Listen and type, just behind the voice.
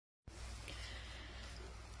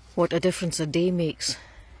What a difference a day makes.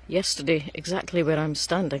 Yesterday, exactly where I'm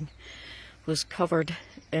standing, was covered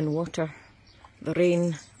in water. The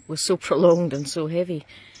rain was so prolonged and so heavy.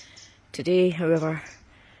 Today, however,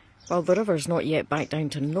 while the river's not yet back down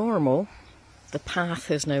to normal, the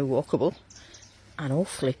path is now walkable and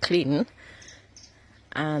awfully clean.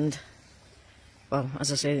 And, well,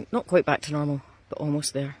 as I say, not quite back to normal, but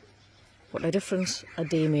almost there. What a difference a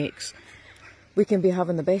day makes. We can be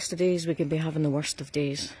having the best of days, we can be having the worst of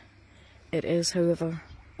days. It is, however,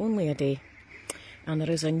 only a day. And there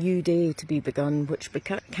is a new day to be begun, which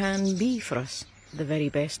can be for us the very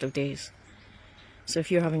best of days. So if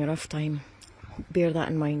you're having a rough time, bear that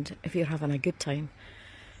in mind. If you're having a good time,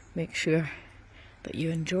 make sure that you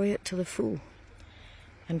enjoy it to the full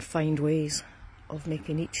and find ways of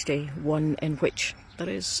making each day one in which there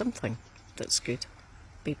is something that's good.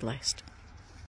 Be blessed.